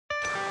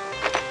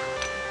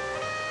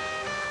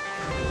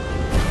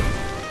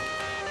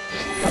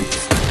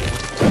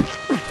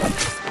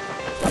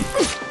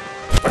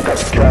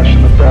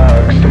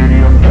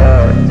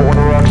back. Born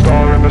a rock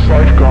star in this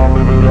life, gon'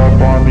 live it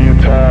up on the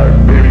attack.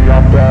 Baby,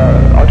 I'm bad,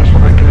 I just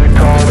wanna get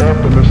caught up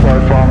in this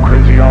life. I'm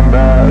crazy, I'm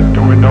mad,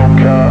 doing no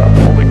cap.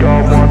 Only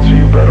God wants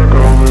you, better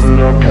go live it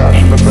up.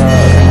 Cash in the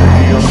bag,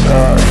 baby, I'm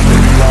bad.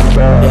 Baby, I'm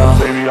bad,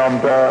 baby, I'm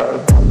bad.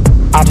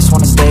 I just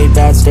wanna stay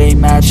bad, stay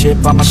mad.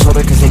 Chip on my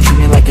shoulder cause they treat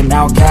me like an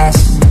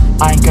outcast.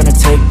 I ain't gonna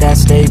take that,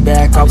 stay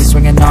back. I'll be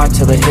swinging hard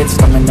till the hits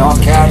come in all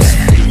caps.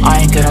 I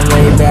ain't gonna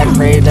lay back,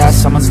 pray that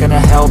someone's gonna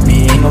help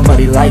me. Ain't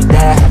nobody like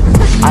that.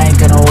 I ain't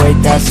gonna wait,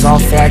 that's all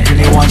fact. Give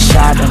me one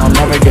shot and I'll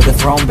never get the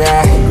throne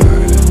back.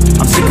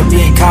 I'm sick of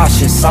being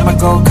cautious, I'ma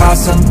go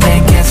cause something,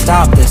 can't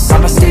stop this.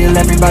 I'ma steal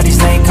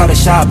everybody's lane, call it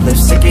shoplift.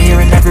 Sick of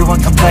hearing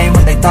everyone complain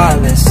when they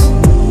thoughtless.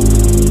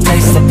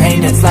 Taste the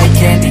pain, it's like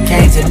candy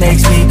canes. It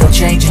makes me go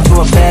change into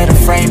a better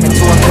frame,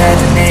 into a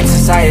better name.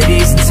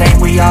 Society's insane,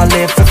 we all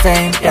live for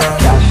fame, yeah.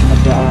 Cash in the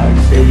bag,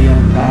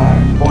 stadium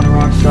packed. Born a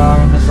rock star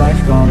in this life,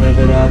 gon' live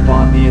it up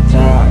on the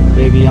attack.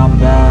 Baby, I'm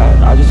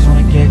bad, I just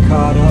wanna get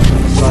caught up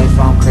in this life.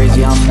 I'm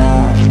crazy, I'm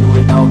mad, do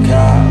it no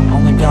cap.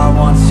 Only God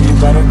wants you,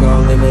 better go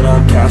live it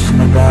up. Cash in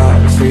the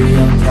bag,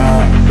 stadium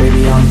packed.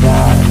 Baby, I'm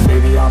bad,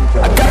 baby, I'm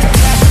bad. I got the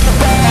cash in the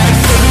bag,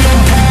 stadium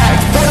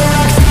packed. Born a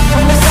rock star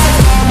in this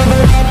life, gon' live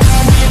it up.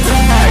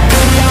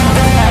 Baby, I'm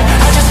bad,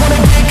 I just wanna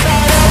get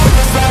caught up in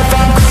this life.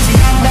 I'm crazy,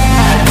 I'm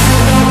mad, do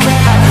it no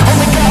cap.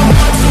 Only God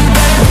wants you,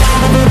 better go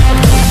live it up.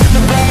 Cash in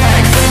the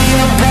bag, baby,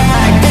 I'm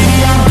bad, baby,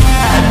 I'm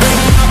bad,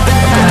 baby, I'm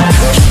bad.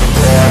 Cash in the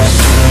bag,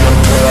 stadium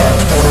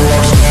packed. Born a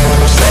rock star in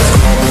this life,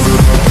 gon' live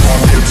it up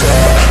on the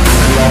attack.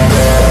 Baby, I'm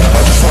bad, I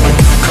just wanna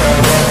get caught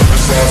up in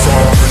this life. I'm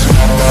crazy,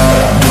 I'm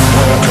mad, do it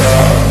no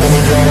cap.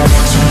 Only God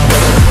wants you,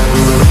 better go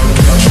live it up.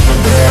 Cash in the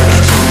bag,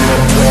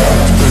 stadium packed. Baby, I'm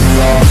bad, baby,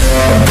 I'm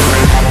bad.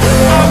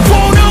 I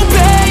won't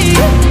obey.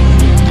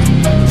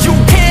 You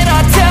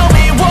cannot tell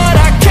me what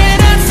I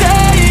cannot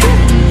say.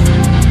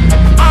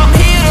 I'm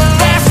here to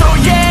last, so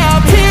yeah,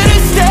 I'm here to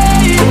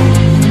stay.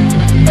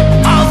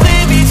 I'll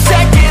live each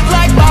second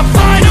like my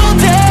final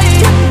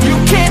day. You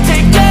can't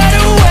take that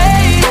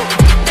away.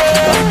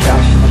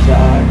 Cash in the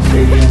bag,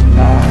 stadium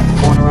packed.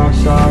 Born a rock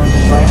star in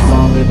this life,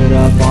 gon' live it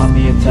up on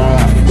the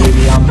attack.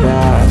 Baby, I'm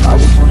bad, I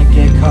just wanna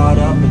get caught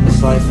up in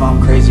this life.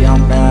 I'm crazy,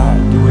 I'm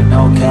mad, do it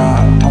no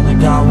cap. Only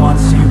God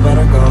wants you,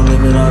 better go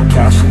live it up.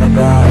 Cash in the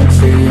bag,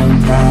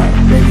 stadium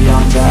packed. Baby,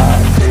 I'm bad,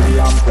 baby,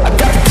 I'm bad. I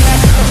got the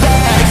cash in the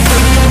bag,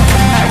 stadium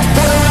packed.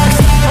 Born a rock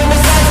star in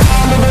this life,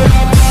 gon' live it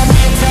up on the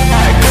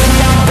attack. Baby,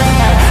 I'm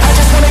bad, I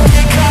just wanna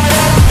get caught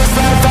up in this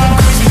life. I'm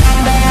crazy, I'm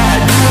mad,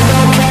 do it no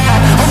cap.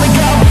 Only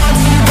God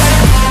wants you,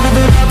 better go live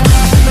it up.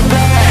 Cash in the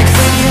bag,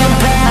 stadium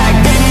packed.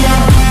 Baby,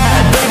 I'm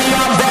bad, baby,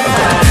 I'm bad.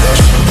 I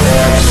got the cash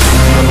in the bag,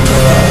 stadium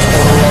packed.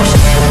 Born a rock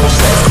star in this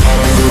life, gon'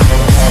 live it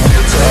up on the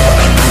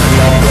attack. Baby,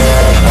 I'm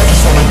bad, I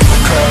just wanna get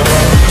caught up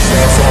in this life.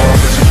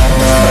 I'm crazy, I'm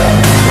mad,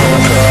 do it no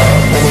cap.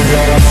 Only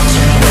God wants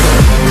you,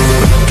 better go live it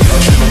up.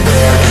 Cash in the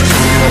bag,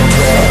 stadium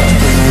packed.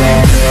 Baby, I'm bad, baby,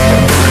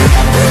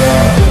 I'm bad.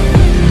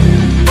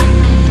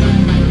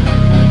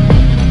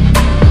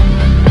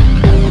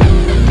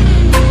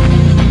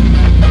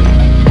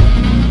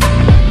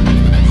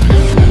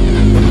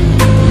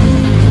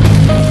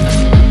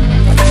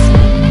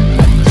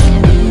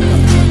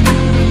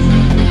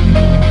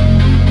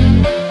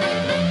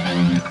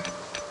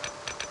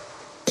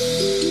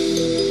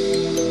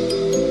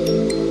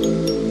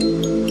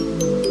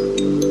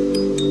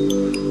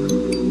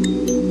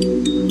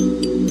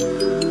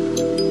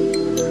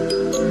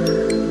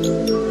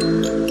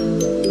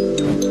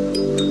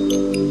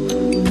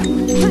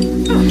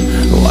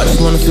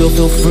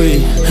 Feel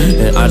free,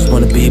 and I just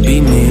wanna be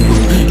me.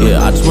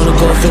 Yeah, I just wanna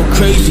go so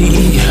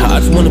crazy. I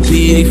just wanna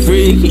be a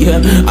freak. Yeah,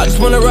 I just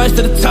wanna rise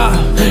to the top.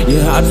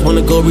 Yeah, I just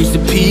wanna go reach the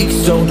peak.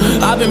 So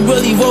I've been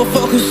really well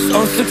focused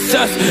on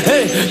success.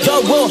 Hey,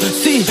 y'all will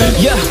see.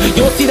 Yeah,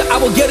 you won't see that I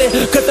will get it,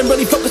 cause I'm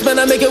really focused, man.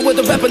 I make it with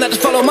the rap and I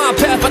just follow my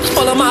path. I just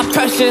follow my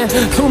passion.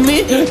 To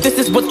me, this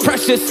is what's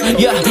precious.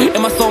 Yeah,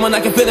 in my soul, man,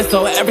 I can feel it.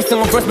 So every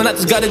single verse, man, I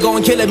just gotta go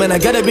and kill it, man. I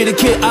gotta be the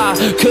kid. I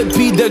could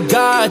be the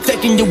guy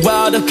taking you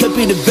wild. I could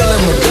be the villain.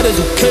 Good as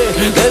a kid,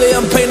 lately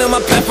I'm painting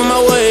my path on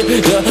my way.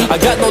 Yeah, I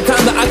got no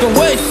time that I can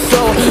waste, so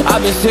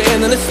I've been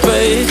sitting in the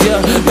space. Yeah,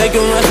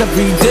 making rest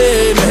every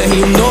day, man.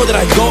 You know that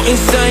I go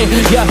insane.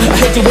 Yeah, I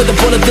hit you with a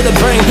bullet to the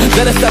brain.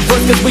 Let us stop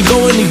first, cause we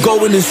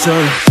going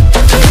insane.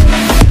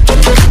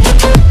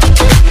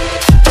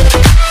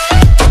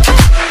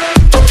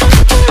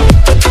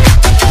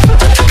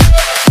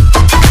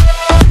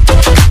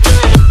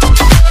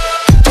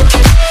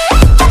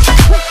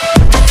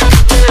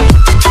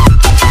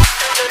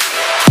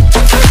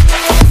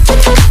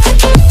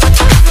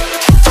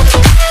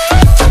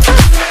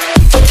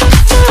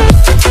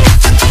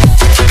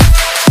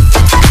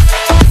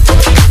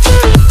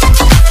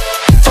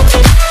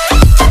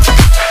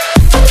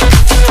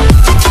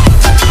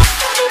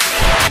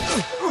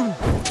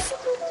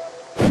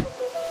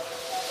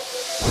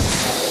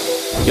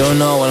 You don't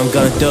know what I'm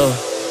gonna do,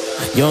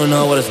 you don't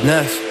know what is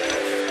next.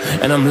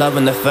 And I'm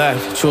loving the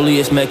fact, truly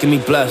it's making me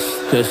blessed.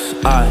 Cause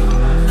I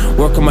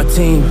work on my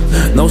team,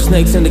 no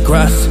snakes in the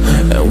grass.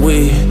 And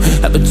we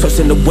have been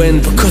tossing the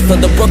wind because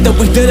of the work that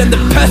we did in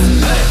the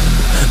past.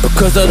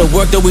 Because of the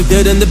work that we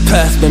did in the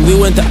past. When we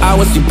went to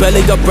hours, we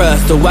barely got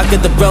rest. So I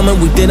get the realm and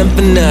we didn't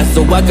finesse.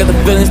 So I got the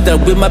feelings that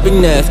we might be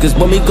next. Cause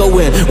when we go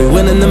in, we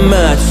win in the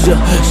match.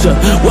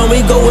 When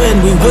we go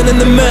in, we win in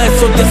the match.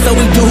 So that's how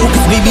we do,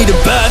 cause we be the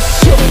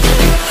best.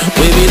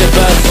 We be the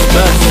best,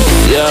 best.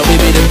 Yeah, we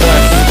be the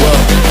best. Whoa.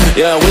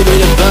 Yeah, we be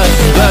the best,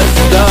 best.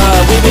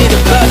 We be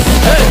the best.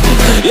 Hey,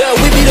 yeah,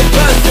 we be the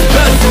best,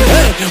 best.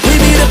 Hey, we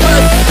be the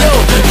best. Yo,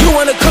 you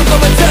wanna come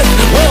on a test?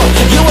 Whoa,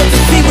 you want to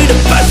see we the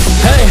best?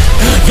 Hey,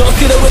 you don't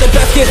see that we're the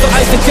best kids, so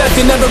I suggest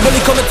you never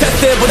really come and test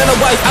it. But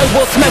otherwise, I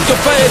will smack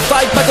your face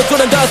like Michael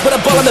Jordan does with a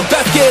ball on the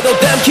basket. Oh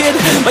damn kid,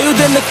 but you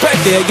didn't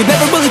expect it. You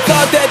never really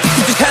thought that this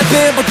could just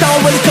happen. But now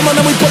really come on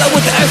and we pull out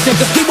with the action.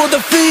 Cause people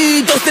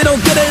defeat those they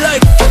don't get it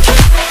like.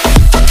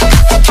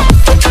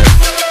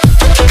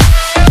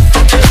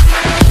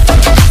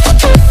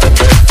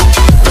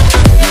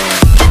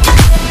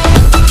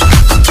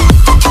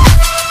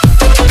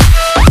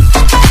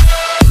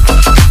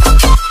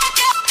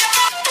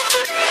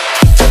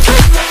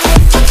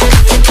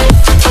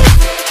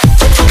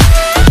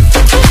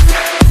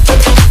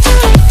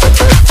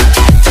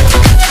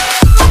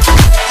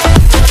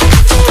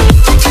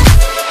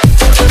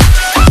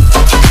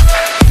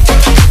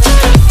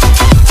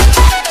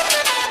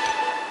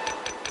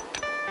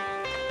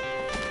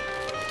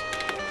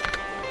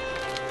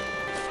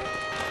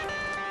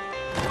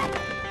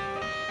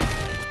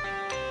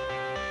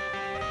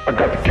 I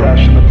got the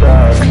cash in the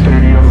bag,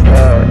 stadium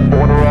packed.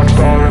 Born a rock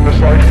star in this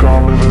life,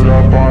 gonna live it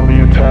up on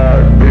the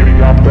attack. Baby,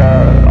 I'm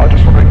bad, I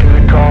just wanna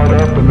get caught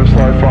up in this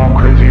life. I'm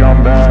crazy,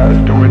 I'm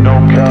mad, doing no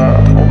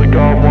cap. Only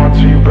God wants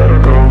you, better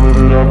go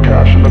live it up.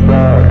 Cash in the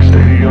bag,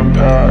 stadium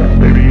packed.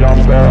 Baby,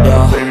 I'm bad,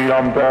 yeah. Baby,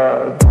 I'm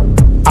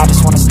bad. I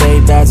just wanna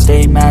stay bad,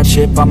 stay mad.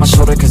 Chip on my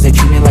shoulder cause they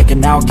treat me like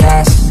an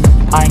outcast.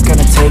 I ain't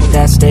gonna take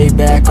that, stay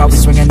back. I'll be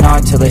swinging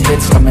hard till the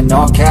hits come in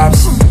all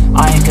caps.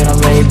 I ain't gonna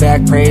lay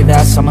back, pray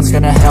that someone's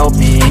gonna help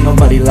me. Ain't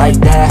nobody like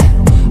that.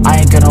 I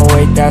ain't gonna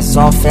wait, that's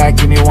all fact.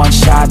 Give me one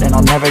shot and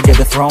I'll never get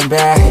the throne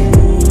back.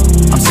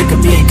 I'm sick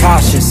of being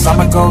cautious,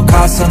 I'ma go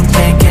cause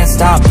something, can't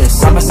stop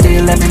this. I'ma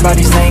steal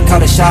everybody's lane,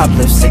 call it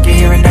shoplift. Sick of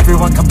hearing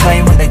everyone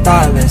complain when they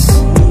thoughtless.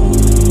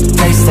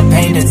 Taste the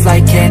pain, it's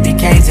like candy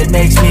canes. It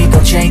makes me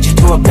go change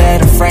into a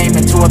better frame,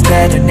 into a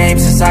better name.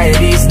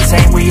 Society's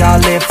insane, we all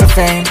live for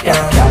fame, yeah.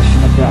 Cash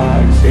in the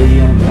bag,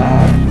 stadium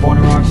packed. Born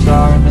a rock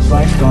star in this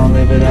life, gonna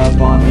live it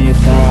up on the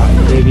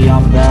attack. Baby,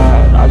 I'm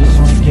bad, I just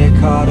wanna get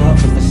caught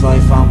up in this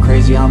life. I'm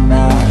crazy, I'm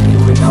mad,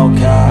 doing no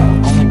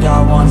cap. Only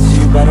God wants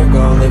you, better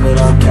go live it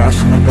up. Cash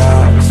in the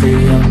bag,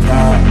 stadium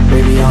packed.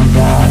 Baby, I'm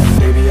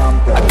bad.